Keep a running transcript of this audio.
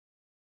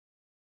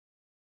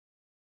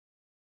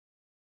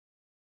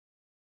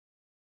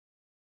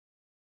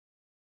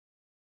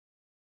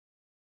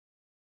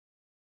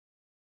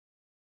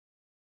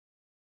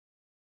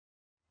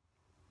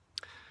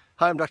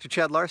Hi, I'm Dr.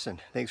 Chad Larson.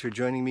 Thanks for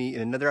joining me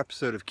in another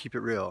episode of Keep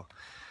It Real.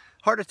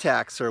 Heart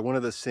attacks are one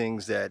of those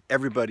things that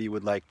everybody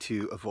would like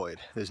to avoid.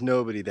 There's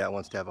nobody that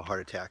wants to have a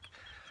heart attack.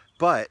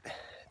 But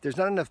there's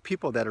not enough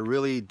people that are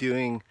really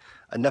doing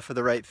enough of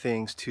the right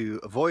things to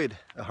avoid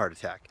a heart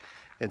attack.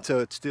 And so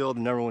it's still the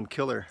 #1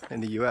 killer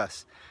in the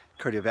US,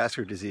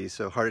 cardiovascular disease,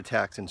 so heart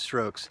attacks and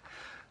strokes.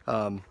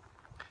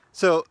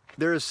 So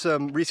there's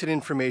some recent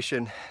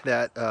information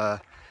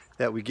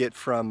that we get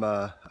from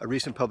a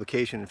recent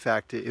publication. In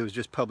fact, it was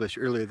just published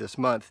earlier this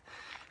month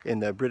in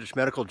the British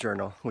Medical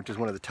Journal, which is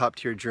one of the top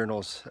tier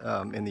journals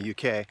in the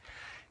UK.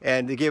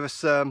 And they gave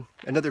us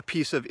another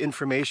piece of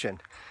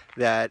information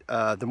that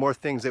the more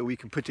things that we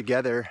can put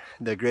together,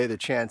 the greater the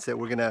chance that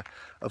we're going to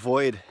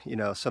avoid,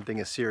 something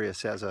as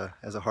serious as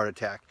a heart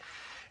attack.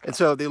 And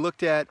so they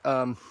looked at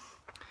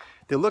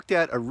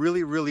a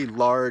really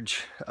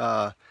large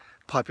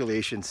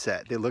population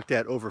set. They looked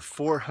at over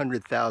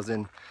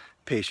 400,000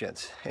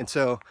 patients. And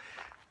so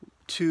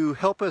to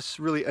help us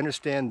really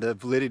understand the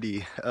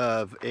validity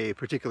of a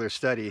particular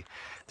study,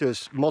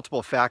 there's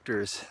multiple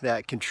factors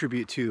that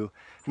contribute to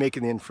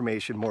making the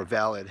information more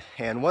valid.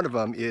 And one of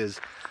them is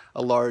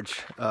a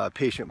large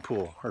patient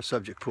pool or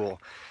subject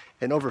pool.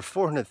 And over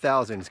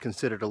 400,000 is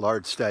considered a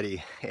large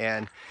study,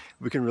 and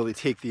we can really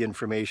take the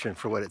information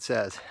for what it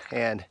says.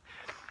 And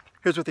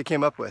here's what they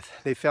came up with.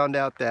 They found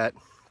out that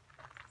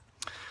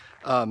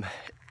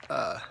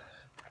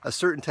a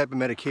certain type of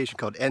medication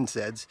called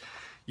NSAIDs,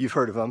 you've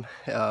heard of them,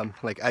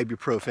 like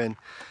Ibuprofen,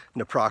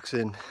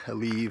 naproxen,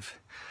 Aleve,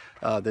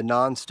 the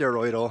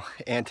non-steroidal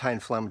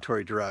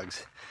anti-inflammatory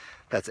drugs.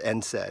 That's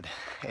NSAID.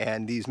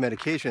 And these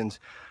medications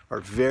are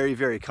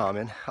very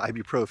common.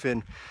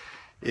 Ibuprofen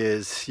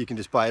is, you can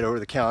just buy it over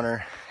the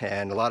counter,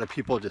 and a lot of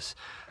people just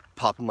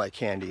pop them like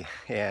candy.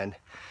 And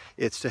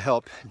it's to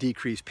help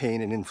decrease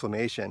pain and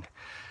inflammation.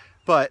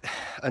 But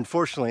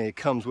unfortunately, it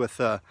comes with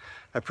a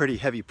pretty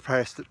heavy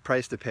price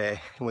to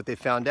pay. And what they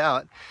found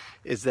out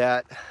is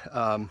that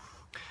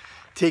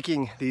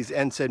taking these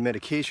NSAID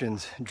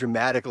medications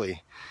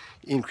dramatically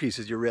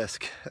increases your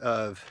risk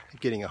of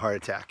getting a heart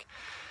attack.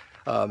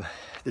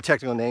 The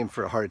technical name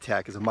for a heart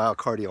attack is a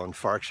myocardial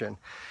infarction.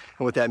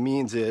 And what that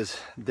means is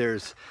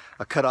there's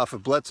a cutoff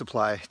of blood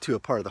supply to a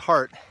part of the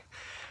heart,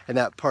 and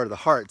that part of the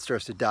heart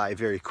starts to die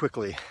very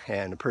quickly,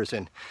 and the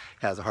person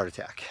has a heart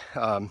attack.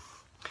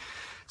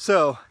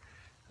 So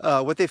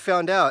what they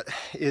found out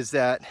is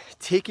that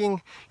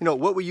taking,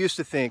 what we used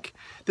to think,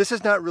 this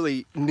is not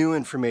really new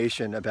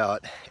information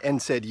about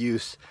NSAID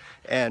use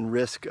and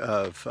risk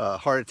of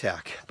heart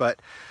attack, but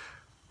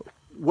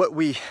what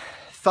we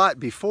thought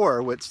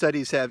before, what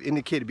studies have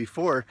indicated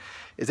before,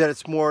 is that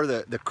it's more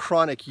the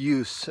chronic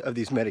use of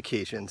these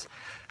medications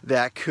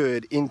that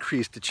could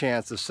increase the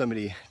chance of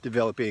somebody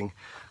developing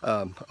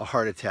a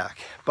heart attack.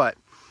 But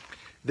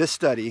this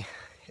study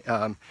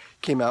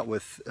came out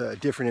with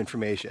different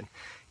information.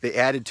 They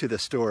added to the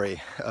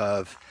story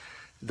of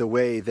the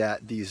way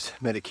that these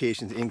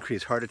medications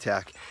increase heart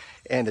attack,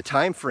 and the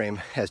time frame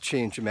has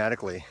changed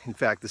dramatically. In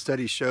fact, the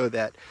studies show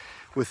that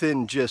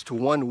within just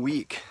 1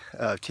 week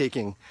of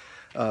taking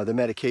the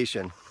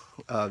medication,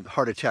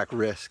 heart attack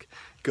risk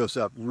goes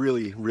up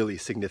really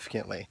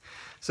significantly.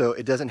 So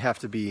it doesn't have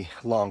to be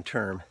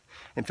long-term.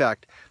 In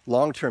fact,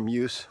 long-term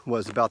use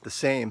was about the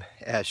same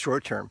as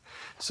short-term.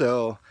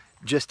 So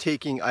just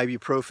taking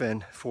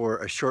ibuprofen for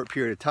a short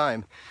period of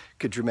time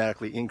could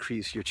dramatically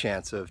increase your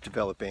chance of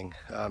developing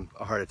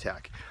a heart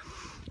attack.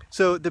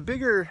 So the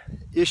bigger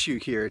issue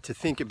here to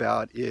think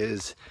about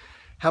is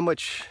how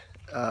much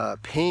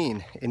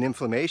pain and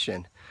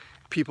inflammation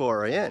people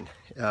are in.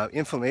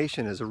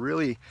 Inflammation is a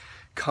really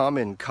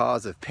common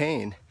cause of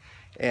pain,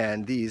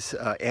 and these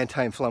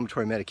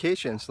anti-inflammatory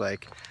medications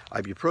like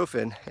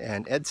ibuprofen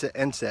and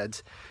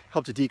NSAIDs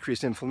help to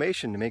decrease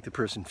inflammation to make the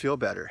person feel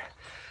better.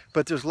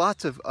 But there's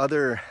lots of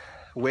other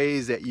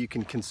ways that you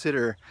can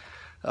consider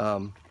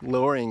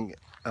lowering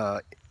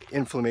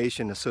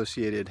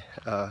inflammation-associated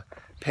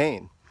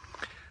pain.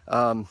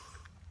 Let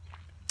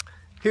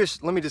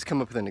me just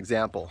come up with an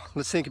example.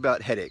 Let's think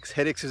about headaches.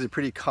 Headaches is a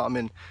pretty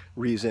common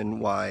reason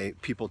why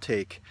people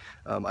take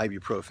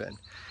ibuprofen.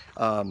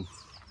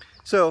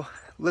 So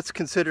let's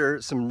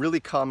consider some really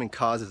common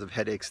causes of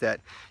headaches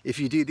that if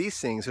you do these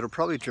things, it'll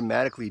probably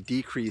dramatically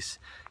decrease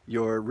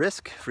your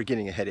risk for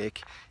getting a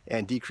headache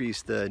and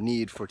decrease the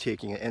need for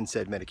taking an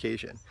NSAID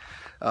medication.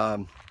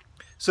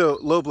 So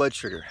low blood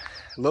sugar.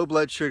 Low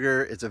blood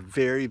sugar is a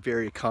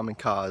very common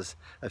cause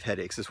of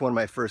headaches. It's one of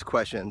my first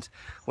questions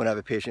when I have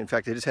a patient. In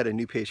fact, I just had a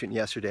new patient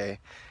yesterday,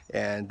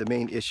 and the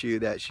main issue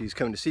that she's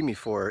coming to see me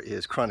for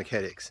is chronic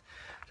headaches.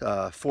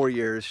 4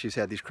 years she's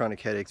had these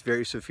chronic headaches,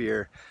 very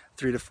severe,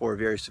 3 to 4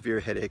 very severe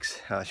headaches.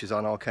 She's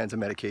on all kinds of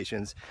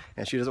medications,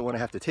 and she doesn't want to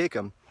have to take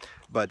them,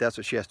 but that's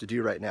what she has to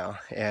do right now.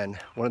 And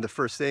one of the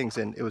first things,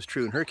 and it was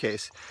true in her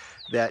case,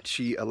 that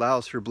she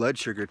allows her blood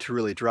sugar to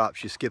really drop.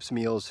 She skips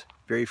meals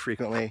very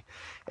frequently,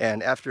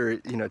 and after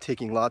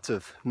taking lots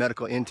of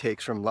medical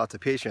intakes from lots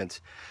of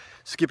patients,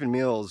 skipping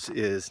meals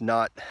is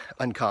not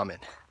uncommon.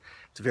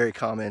 It's very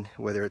common,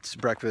 whether it's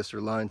breakfast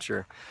or lunch,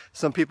 or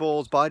some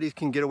people's bodies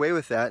can get away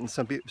with that and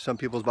some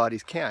people's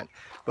bodies can't.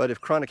 But if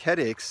chronic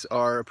headaches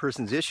are a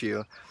person's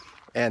issue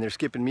and they're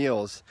skipping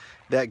meals,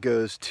 that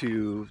goes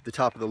to the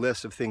top of the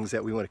list of things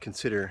that we want to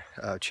consider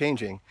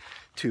changing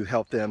to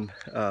help them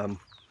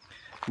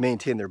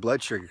maintain their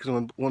blood sugar.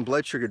 Because when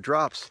blood sugar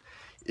drops,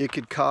 it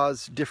could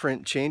cause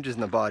different changes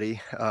in the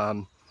body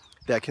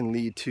that can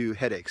lead to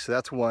headaches. So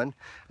that's one.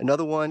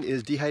 Another one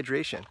is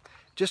dehydration.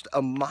 Just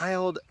a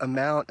mild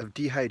amount of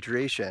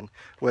dehydration,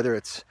 whether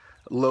it's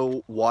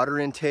low water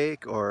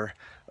intake or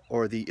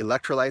the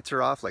electrolytes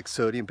are off, like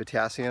sodium,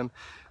 potassium.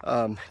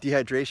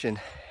 Dehydration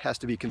has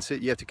to be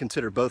considered. You have to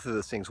consider both of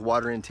those things,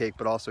 water intake,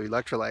 but also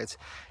electrolytes.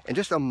 And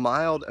just a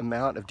mild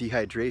amount of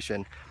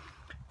dehydration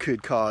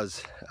could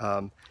cause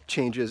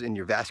changes in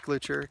your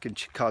vasculature,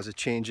 could cause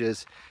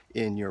changes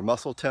in your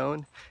muscle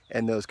tone,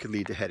 and those could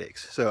lead to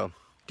headaches. So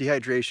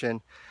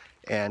dehydration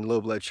and low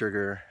blood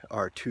sugar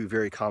are two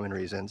very common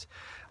reasons.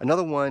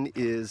 Another one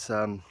is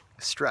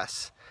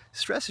stress.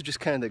 Stress is just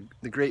kind of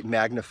the great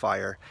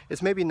magnifier.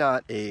 It's maybe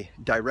not a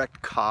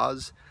direct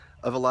cause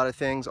of a lot of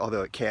things,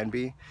 although it can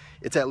be.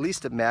 It's at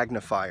least a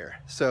magnifier.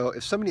 So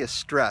if somebody is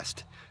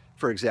stressed,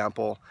 for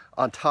example,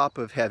 on top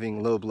of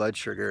having low blood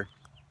sugar,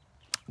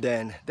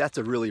 then that's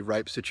a really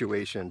ripe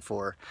situation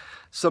for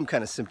some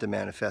kind of symptom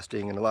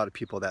manifesting, and a lot of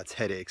people that's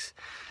headaches.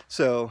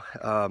 So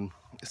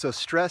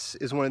stress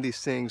is one of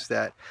these things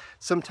that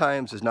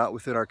sometimes is not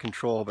within our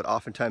control, but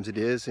oftentimes it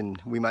is,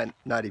 and we might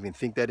not even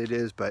think that it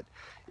is, but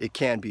it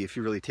can be if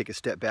you really take a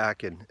step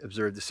back and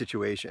observe the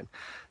situation.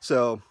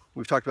 So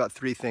we've talked about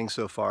three things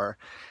so far: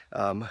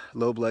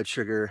 low blood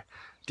sugar,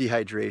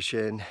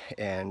 dehydration,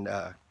 and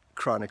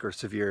chronic or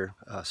severe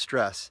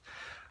stress.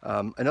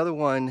 Another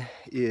one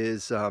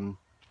is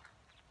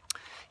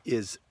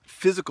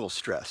physical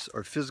stress,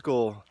 or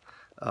physical,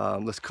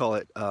 let's call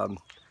it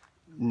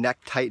neck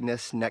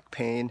tightness, neck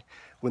pain.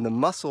 When the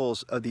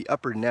muscles of the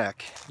upper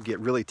neck get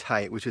really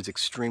tight, which is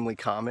extremely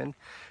common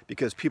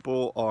because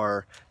people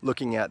are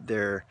looking at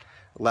their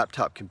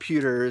laptop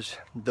computers,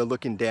 they're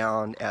looking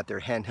down at their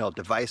handheld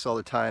device all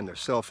the time, their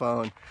cell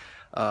phone,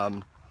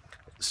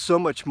 so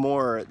much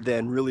more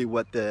than really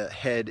what the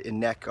head and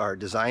neck are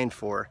designed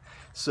for.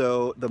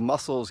 So the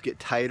muscles get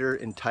tighter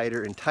and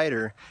tighter and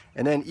tighter,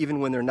 and then even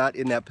when they're not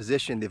in that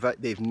position,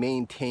 they've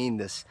maintained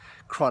this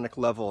chronic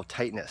level of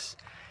tightness.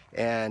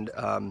 And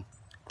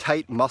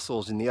tight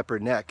muscles in the upper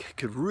neck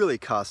could really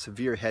cause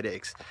severe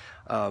headaches.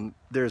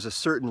 There's a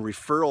certain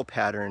referral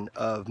pattern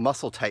of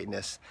muscle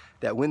tightness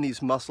that when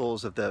these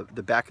muscles of the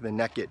back of the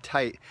neck get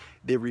tight,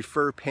 they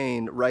refer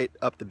pain right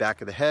up the back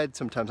of the head,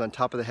 sometimes on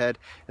top of the head,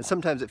 and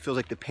sometimes it feels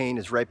like the pain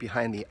is right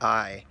behind the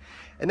eye.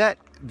 And that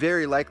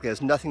very likely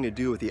has nothing to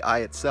do with the eye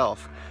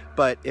itself,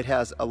 but it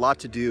has a lot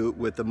to do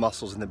with the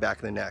muscles in the back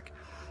of the neck.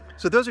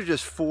 So those are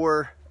just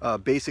four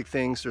basic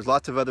things. There's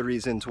lots of other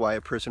reasons why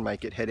a person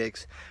might get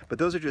headaches, but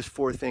those are just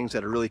four things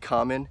that are really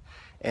common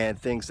and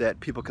things that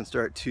people can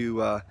start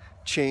to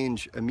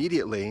change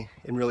immediately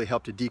and really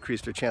help to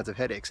decrease their chance of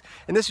headaches.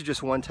 And this is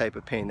just one type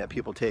of pain that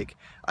people take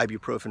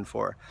ibuprofen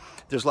for.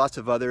 There's lots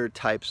of other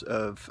types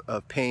of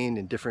pain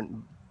in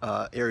different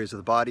areas of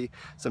the body,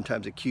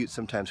 sometimes acute,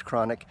 sometimes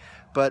chronic,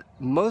 but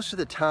most of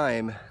the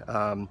time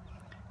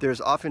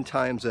there's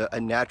oftentimes a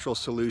natural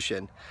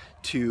solution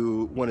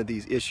to one of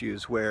these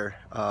issues where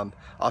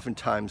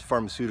oftentimes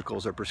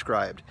pharmaceuticals are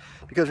prescribed.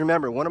 Because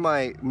remember, one of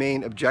my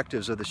main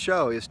objectives of the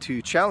show is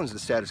to challenge the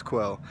status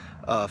quo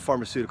of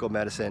pharmaceutical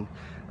medicine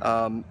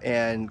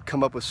and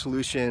come up with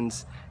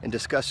solutions and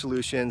discuss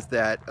solutions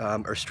that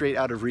are straight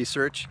out of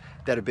research,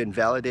 that have been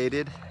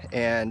validated,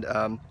 and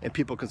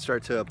people can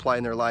start to apply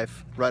in their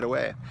life right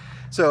away.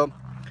 So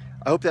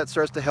I hope that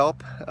starts to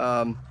help.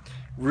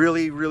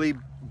 Really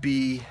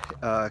be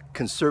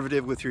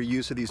conservative with your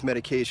use of these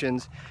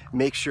medications.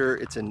 Make sure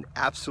it's an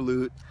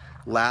absolute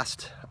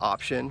last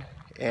option,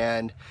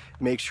 and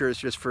make sure it's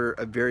just for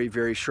a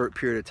very short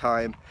period of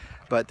time.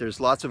 But there's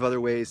lots of other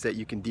ways that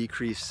you can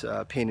decrease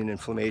pain and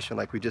inflammation,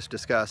 like we just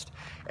discussed,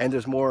 and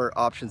there's more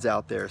options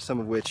out there, some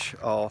of which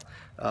I'll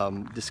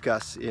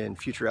discuss in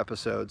future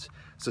episodes.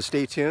 So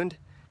stay tuned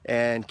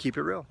and keep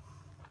it real.